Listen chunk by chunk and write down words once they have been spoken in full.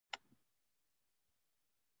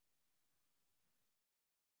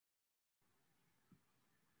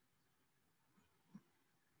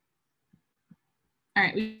All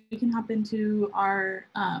right, we can hop into our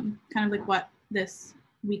kind of like what this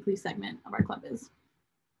weekly segment of our club is.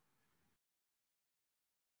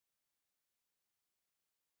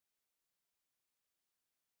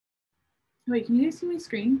 Wait, can you guys see my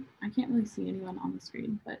screen? I can't really see anyone on the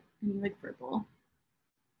screen, but any like verbal.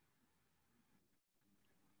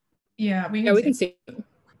 Yeah, we can see.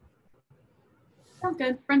 Sounds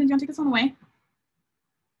good. Brendan, do you want to take this one away?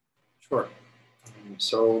 Sure.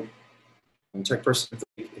 So, Tech Person of the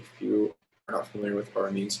Week, if you are not familiar with how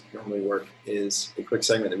our meetings normally work, is a quick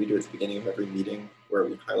segment that we do at the beginning of every meeting where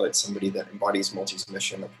we highlight somebody that embodies Multi's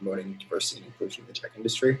mission of promoting diversity and inclusion in the tech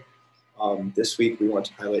industry. This week, we want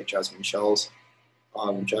to highlight Jasmine Shells.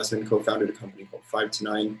 Jasmine co-founded a company called 5 to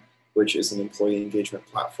 9, which is an employee engagement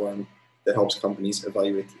platform that helps companies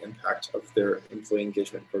evaluate the impact of their employee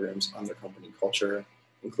engagement programs on their company culture,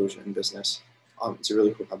 inclusion, and business. It's a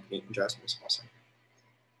really cool company, and Jasmine is awesome.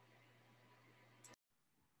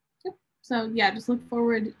 Yep. So yeah, just look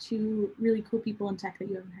forward to really cool people in tech that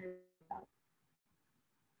you haven't heard about.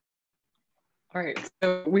 All right,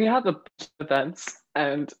 so we have a bunch of events,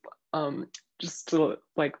 and just to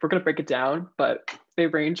like, we're gonna break it down, but they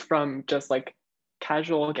range from just like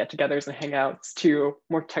casual get-togethers and hangouts to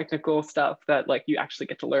more technical stuff that like you actually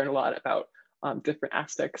get to learn a lot about different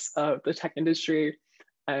aspects of the tech industry,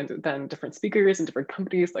 and then different speakers and different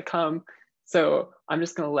companies that come. So I'm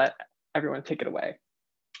just gonna let everyone take it away.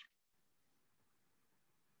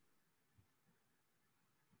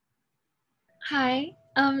 Hi,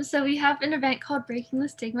 so we have an event called Breaking the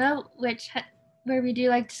Stigma, where we do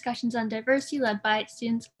like discussions on diversity led by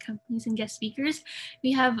students, companies, and guest speakers.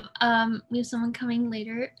 We have someone coming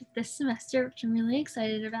later this semester, which I'm really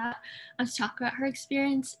excited about, to talk about her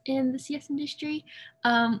experience in the CS industry.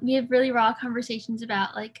 We have really raw conversations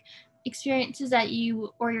about like experiences that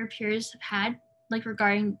you or your peers have had, like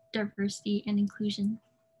regarding diversity and inclusion.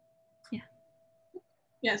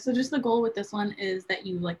 Yeah, so just the goal with this one is that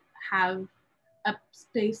you like have a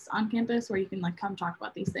space on campus where you can like come talk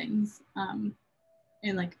about these things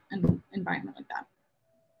in like an environment like that.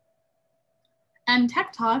 And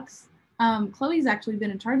Tech Talks, Chloe's actually been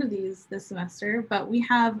in charge of these this semester, but we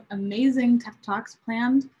have amazing Tech Talks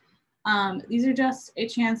planned. These are just a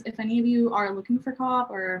chance if any of you are looking for co-op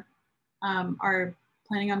or are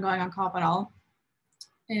planning on going on co-op at all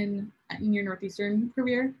in your Northeastern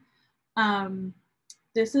career.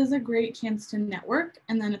 This is a great chance to network,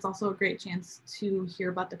 and then it's also a great chance to hear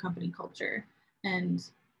about the company culture and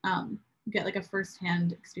get like a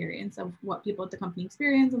firsthand experience of what people at the company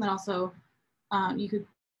experience, and then also you could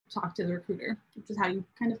talk to the recruiter, which is how you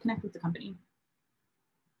kind of connect with the company.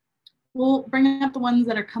 We'll bring up the ones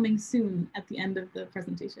that are coming soon at the end of the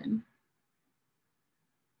presentation.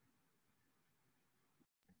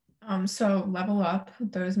 So Level Up,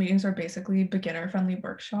 those meetings are basically beginner-friendly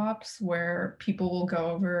workshops where people will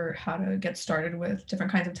go over how to get started with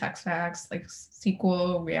different kinds of tech stacks like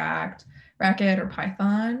SQL, React, Racket, or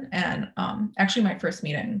Python. And actually my first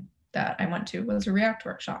meeting that I went to was a React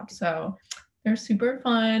workshop. So they're super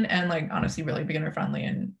fun and like honestly really beginner-friendly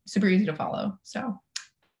and super easy to follow. So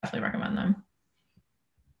definitely recommend them.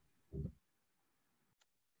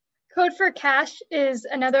 Code for Cash is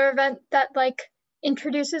another event that like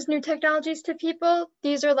introduces new technologies to people.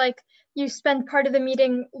 These are like, you spend part of the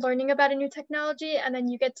meeting learning about a new technology and then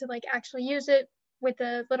you get to like actually use it with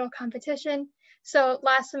a little competition. So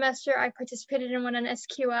last semester I participated in one on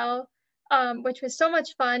SQL, which was so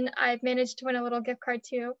much fun. I've managed to win a little gift card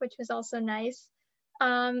too, which was also nice.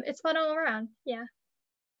 It's fun all around, yeah.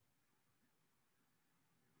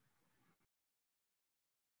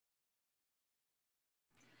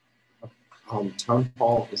 Town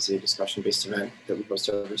Hall is a discussion-based event that we host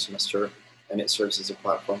every semester, and it serves as a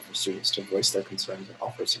platform for students to voice their concerns and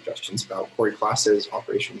offer suggestions about core classes,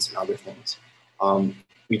 operations, and other things.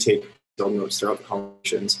 We take notes throughout the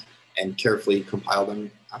conversations and carefully compile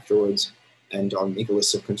them afterwards and make a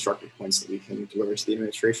list of constructive points that we can deliver to the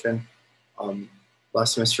administration.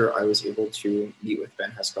 Last semester, I was able to meet with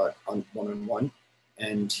Ben Hescott on one-on-one,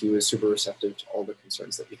 and he was super receptive to all the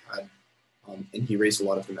concerns that we had. And he raised a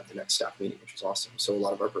lot of them at the next staff meeting, which was awesome. So a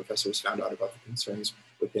lot of our professors found out about the concerns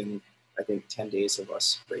within, I think, 10 days of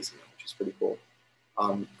us raising them, which is pretty cool.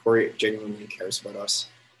 Corey genuinely cares about us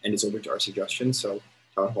and is open to our suggestions. So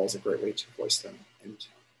Town Hall is a great way to voice them and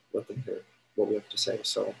let them hear what we have to say.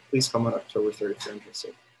 So please come on October 3rd if you're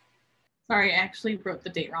interested. Sorry, I actually wrote the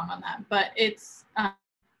date wrong on that, but it's, my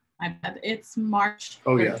bad. It's March 3rd.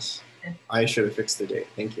 Oh yes, I should have fixed the date.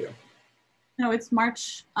 Thank you. No, it's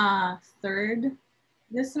March 3rd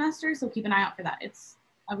this semester, so keep an eye out for that. It's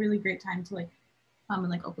a really great time to like come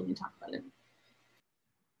and like openly talk about it.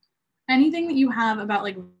 anything that you have about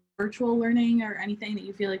like virtual learning or anything that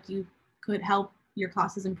you feel like you could help your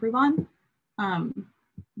classes improve on,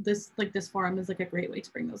 this forum is like a great way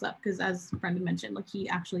to bring those up, because as Brendan mentioned, like he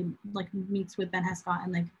actually like meets with Ben Hescott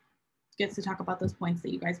and like gets to talk about those points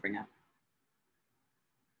that you guys bring up.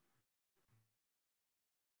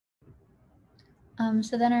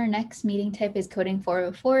 So then our next meeting type is coding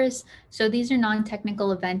 404s. So these are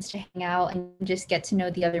non-technical events to hang out and just get to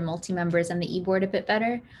know the other multi-members on the e-board a bit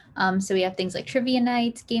better. So we have things like trivia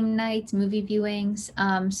nights, game nights, movie viewings.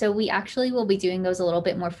 So we actually will be doing those a little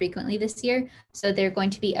bit more frequently this year. So they're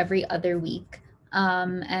going to be every other week.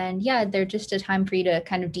 And yeah, they're just a time for you to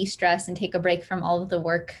kind of de-stress and take a break from all of the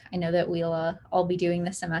work I know that we'll all be doing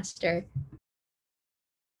this semester.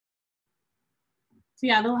 So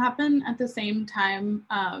yeah, they'll happen at the same time.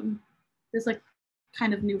 This like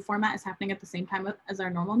kind of new format is happening at the same time as our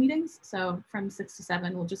normal meetings. So from 6 to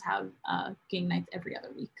 7, we'll just have game nights every other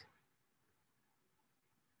week.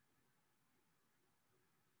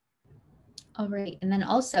 All right, and then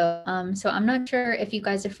also, so I'm not sure if you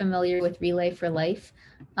guys are familiar with Relay for Life,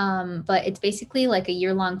 but it's basically like a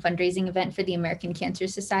year-long fundraising event for the American Cancer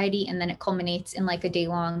Society, and then it culminates in like a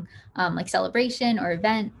day-long like celebration or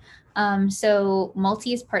event. So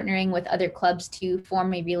Multi is partnering with other clubs to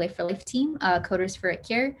form a Relay for Life team, Coders for a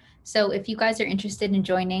Cure. So if you guys are interested in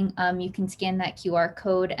joining, you can scan that QR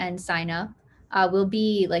code and sign up. We'll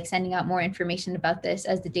be like sending out more information about this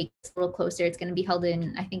as the date gets a little closer. It's going to be held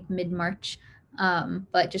in, I think, mid-March,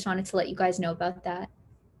 but just wanted to let you guys know about that.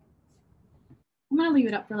 I'm going to leave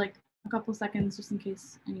it up for like a couple seconds just in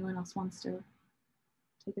case anyone else wants to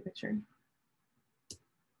take a picture.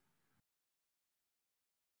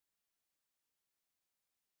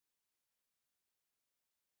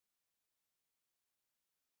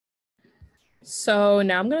 So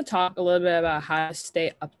now I'm going to talk a little bit about how to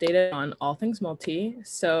stay updated on all things multi.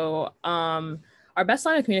 So our best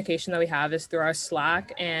line of communication that we have is through our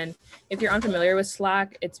Slack. And if you're unfamiliar with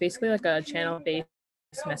Slack, it's basically like a channel-based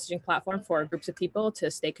messaging platform for groups of people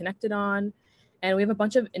to stay connected on. And we have a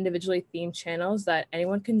bunch of individually themed channels that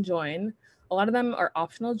anyone can join. A lot of them are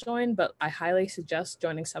optional to join, but I highly suggest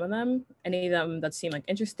joining some of them, any of them that seem like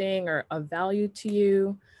interesting or of value to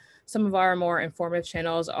you. Some of our more informative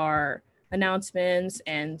channels are announcements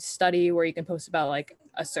and study, where you can post about like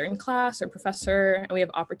a certain class or professor. And we have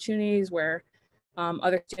opportunities where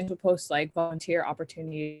other students will post like volunteer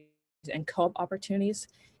opportunities and co-op opportunities.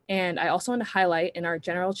 And I also want to highlight in our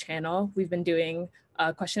general channel, we've been doing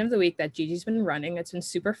a question of the week that Gigi's been running. It's been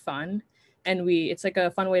super fun. And it's like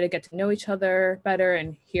a fun way to get to know each other better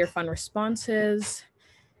and hear fun responses.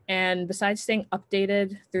 And besides staying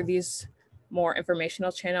updated through these more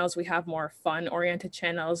informational channels, we have more fun oriented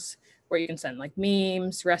channels where you can send like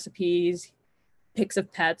memes, recipes, pics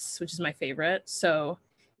of pets, which is my favorite. So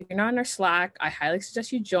if you're not in our Slack, I highly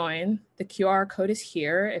suggest you join. The QR code is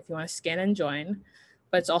here if you want to scan and join,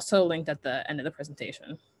 but it's also linked at the end of the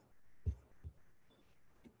presentation.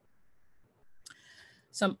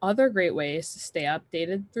 Some other great ways to stay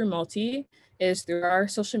updated through Multi is through our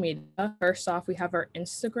social media. First off, we have our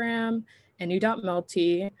Instagram and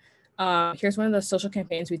new.multi. Here's one of the social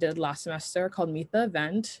campaigns we did last semester called Meet the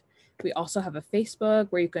Event. We also have a Facebook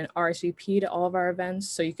where you can RSVP to all of our events,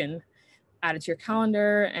 so you can add it to your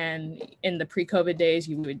calendar. And in the pre-COVID days,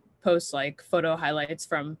 you would post like photo highlights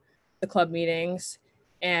from the club meetings.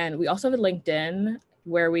 And we also have a LinkedIn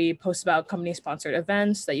where we post about company-sponsored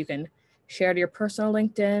events that you can share to your personal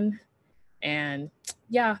LinkedIn. And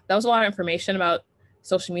yeah, that was a lot of information about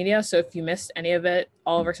social media. So if you missed any of it,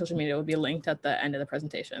 all of our social media will be linked at the end of the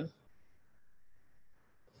presentation.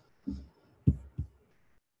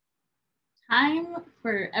 Time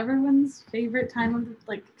for everyone's favorite time of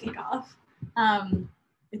like kickoff.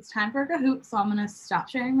 It's time for a Kahoot, so I'm gonna stop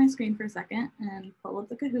sharing my screen for a second and pull up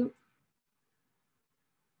the Kahoot.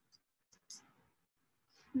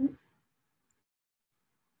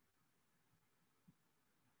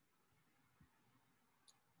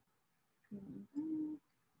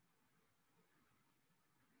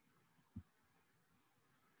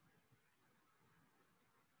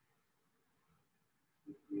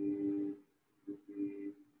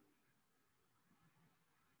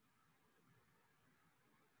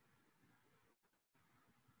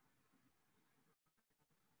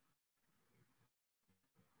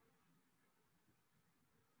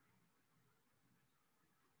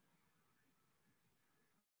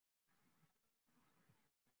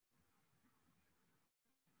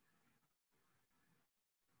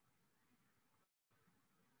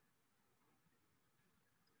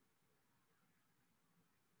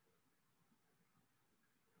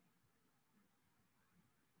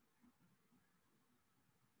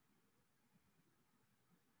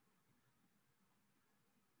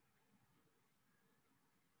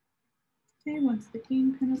 Okay, once the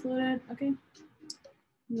game pin is loaded, okay.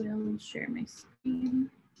 We'll share my screen.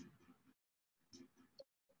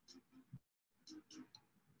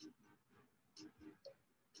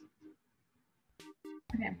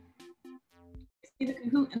 Okay. See the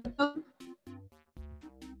Kahoot and the code?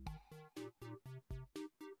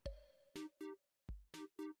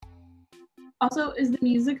 Also, is the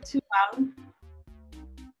music too loud?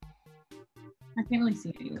 I can't really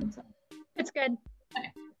see anyone, so. It's good.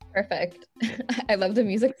 Okay. Perfect. I love the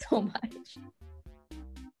music so much.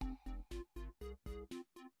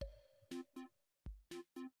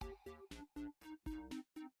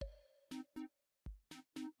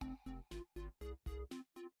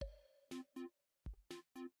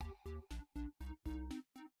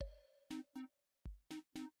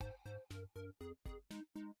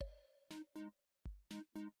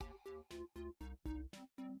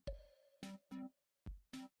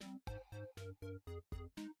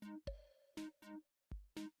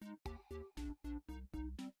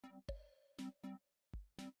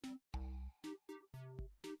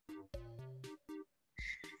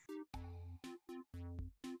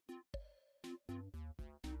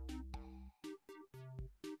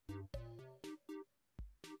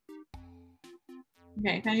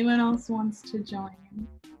 Okay, if anyone else wants to join.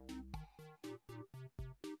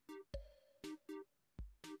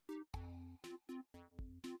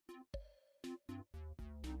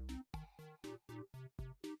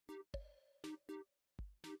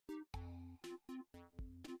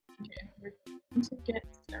 Okay, we're going to get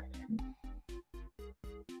started.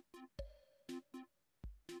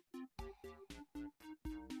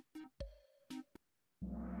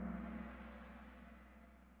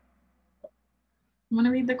 I'm going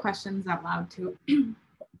to read the questions out loud too.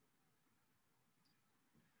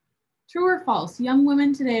 True or false? Young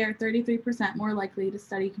women today are 33% more likely to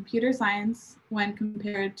study computer science when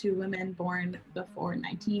compared to women born before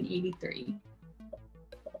 1983.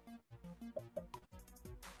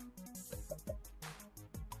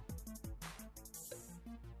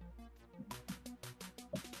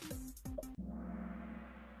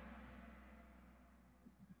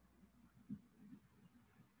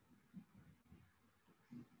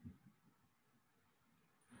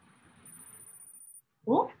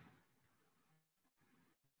 Cool.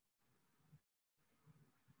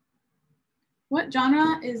 What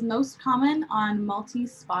genre is most common on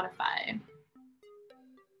multi-Spotify?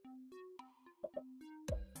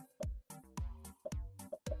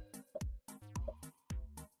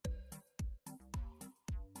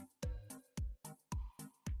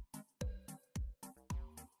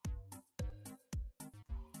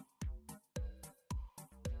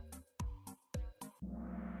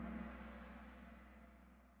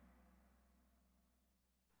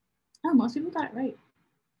 Oh, most people got it right.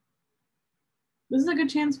 This is a good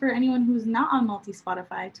chance for anyone who's not on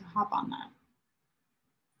multi-Spotify to hop on that.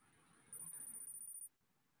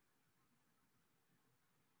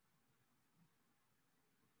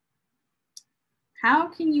 How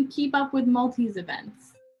can you keep up with multis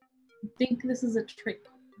events? I think this is a trick.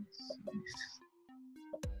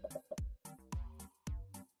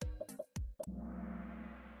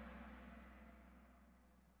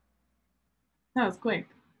 That was quick.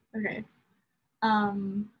 Okay.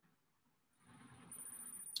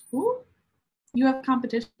 Ooh, you have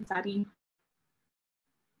competition, Sadi.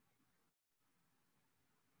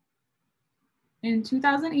 In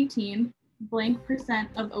 2018, blank percent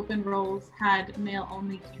of open roles had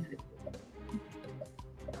male-only candidates.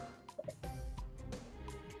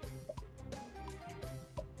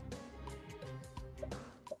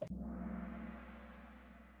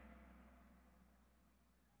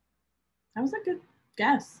 That was a good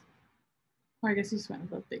guess. Or I guess you just went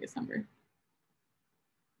with the biggest number.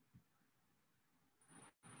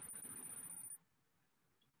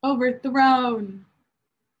 Overthrown.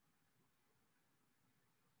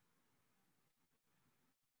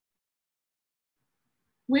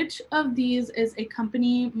 Which of these is a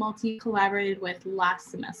company Multi collaborated with last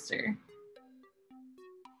semester?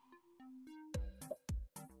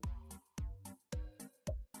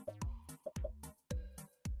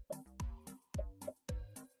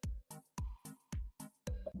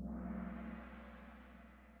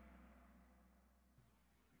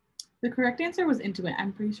 The correct answer was Intuit.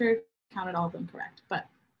 I'm pretty sure I counted all of them correct, but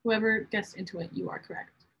whoever guessed Intuit, you are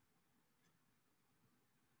correct.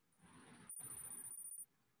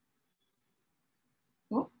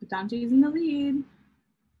 Oh, Patanji is in the lead.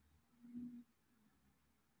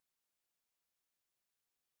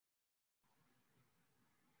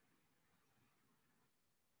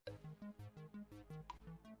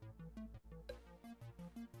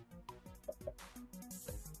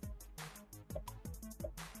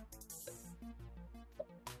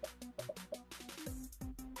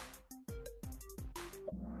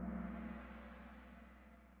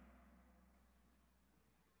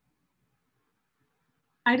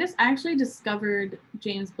 I just actually discovered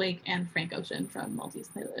James Blake and Frank Ocean from Multi's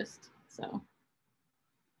playlist. So,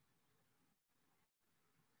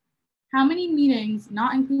 how many meetings,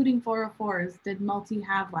 not including 404s, did Multi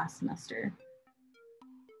have last semester?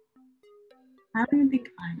 I don't even think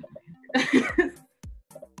I know.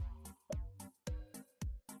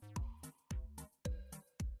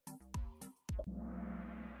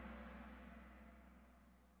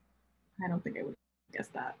 I don't think I would guess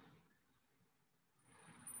that.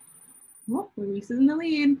 Oh, Luis is in the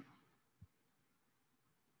lead.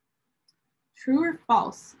 True or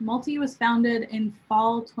false? Multi was founded in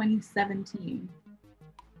fall 2017.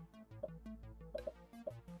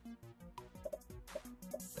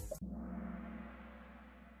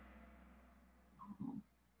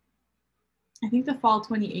 I think the fall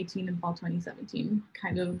 2018 and fall 2017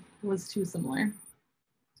 kind of was too similar.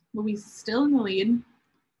 Luis is still in the lead.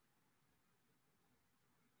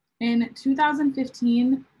 In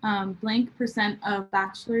 2015, blank percent of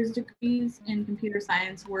bachelor's degrees in computer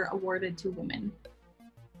science were awarded to women.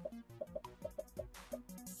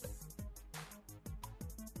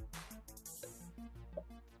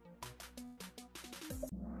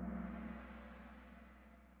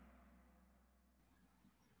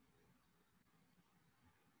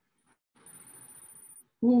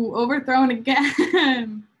 Ooh, overthrown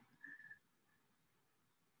again.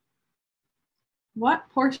 What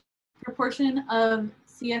proportion of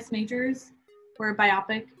CS majors were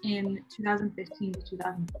biopic in 2015 to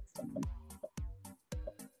 2016?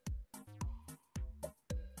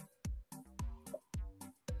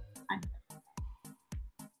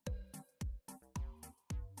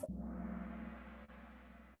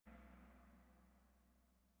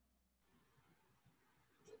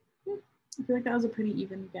 I feel like that was a pretty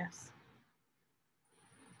even guess.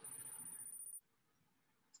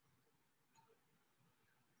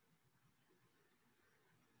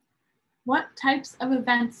 What types of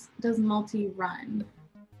events does Multi run?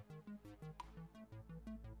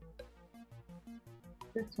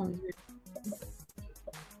 This one's weird.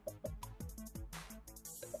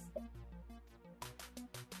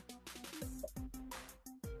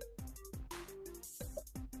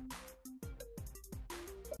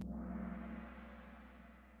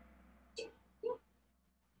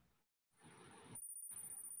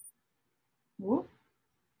 Ooh.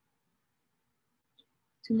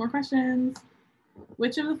 2 more questions.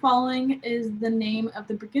 Which of the following is the name of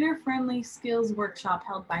the beginner-friendly skills workshop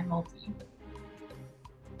held by Multi?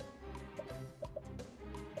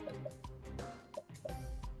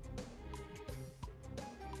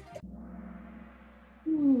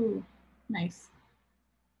 Ooh, nice.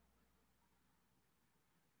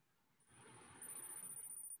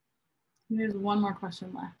 There's 1 more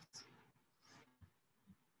question left.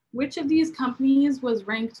 Which of these companies was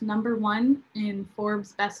ranked #1 in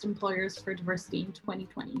Forbes Best Employers for Diversity in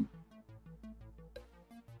 2020?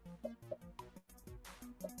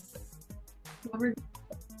 Whoever...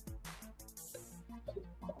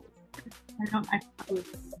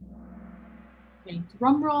 Okay,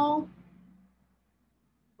 drum roll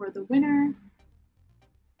for the winner.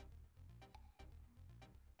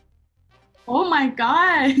 Oh my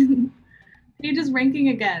God! Paige is ranking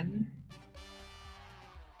again.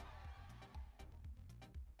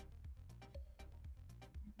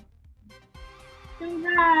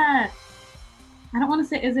 Congrats! I don't want to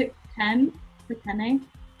say, is it Ken for Kenne?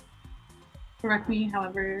 Correct me,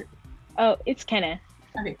 however. Oh, it's Kenne.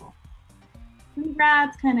 Okay, cool.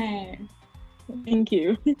 Congrats, Kenne. Thank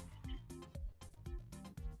you. Okay,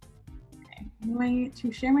 I'm going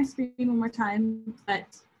to share my screen one more time, but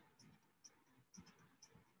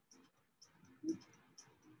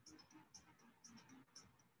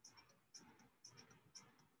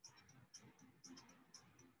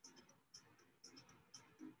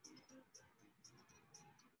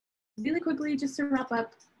really quickly, just to wrap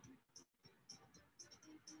up.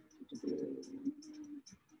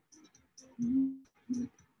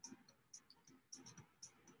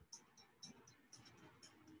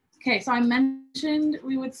 Okay, so I mentioned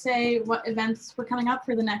we would say what events were coming up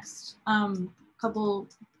for the next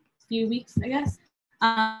few weeks, I guess.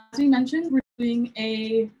 As we mentioned,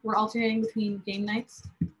 we're alternating between game nights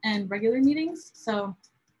and regular meetings. So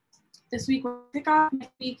this week we're Kickoff.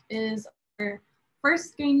 Next week is our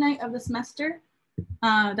first game night of the semester.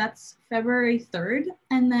 That's February 3rd.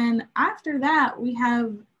 And then after that, we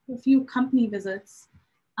have a few company visits.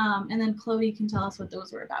 And then Chloe can tell us what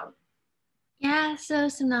those were about. Yeah, so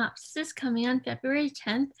Synopsis is coming on February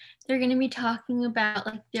 10th. They're going to be talking about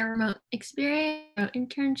like their remote experience, remote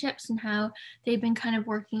internships, and how they've been kind of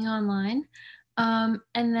working online. And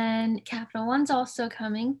then Capital One's also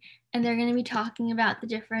coming, and they're going to be talking about the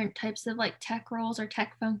different types of like tech roles or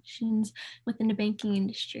tech functions within the banking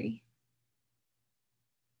industry.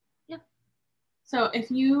 Yeah. So if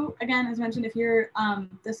you, again, as mentioned, if you're,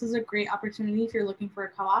 this is a great opportunity if you're looking for a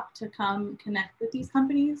co-op to come connect with these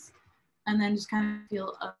companies and then just kind of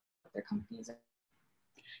feel what their companies are.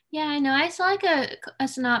 Yeah, I know. I saw like a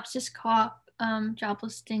synopsis co-op job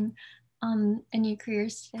listing on a new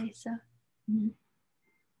careers today. So. Mm-hmm.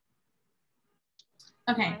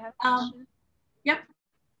 Okay. I have a question. Yep.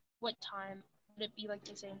 What time? Would it be like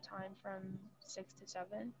the same time from 6 to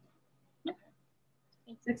 7? Yep.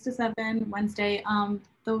 6 to 7 Wednesday.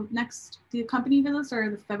 The company visits are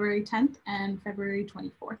the February 10th and February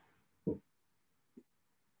 24th.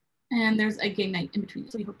 And there's a game night in between,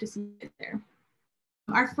 so we hope to see you there.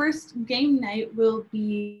 Our first game night will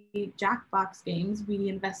be Jackbox games. We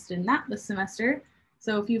invested in that this semester.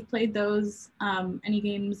 So if you've played those, any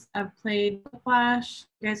games I've played, Flash,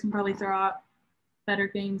 you guys can probably throw out better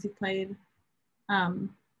games you played. You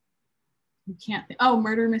can't think, oh,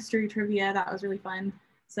 Murder Mystery Trivia, that was really fun.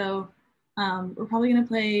 So we're probably gonna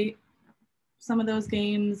play some of those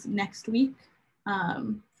games next week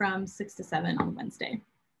from 6 to 7 on Wednesday.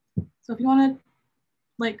 So if you wanna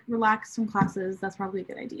like relax from classes, that's probably a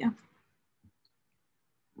good idea.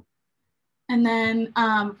 And then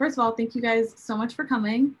first of all, thank you guys so much for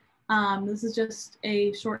coming. This is just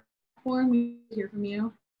a short form. We hear from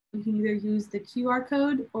you. You can either use the QR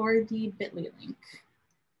code or the bit.ly link.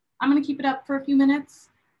 I'm gonna keep it up for a few minutes.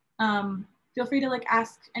 Feel free to like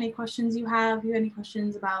ask any questions you have. If you have any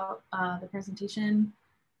questions about the presentation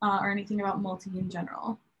or anything about multi in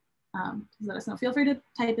general, let us know. Feel free to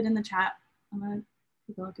type it in the chat. I'm gonna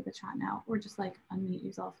take a look at the chat now, or just like unmute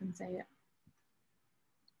yourself and say it.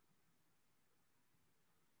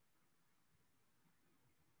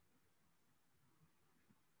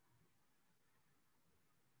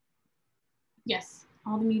 Yes,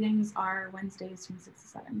 all the meetings are Wednesdays from 6 to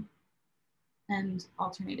 7 and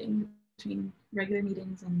alternating between regular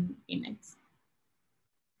meetings and game nights.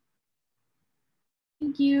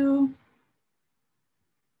 Thank you.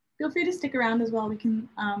 Feel free to stick around as well. We can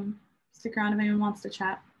stick around if anyone wants to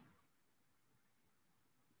chat.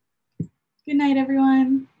 Good night,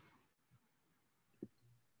 everyone.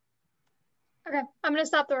 Okay, I'm gonna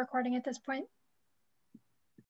stop the recording at this point.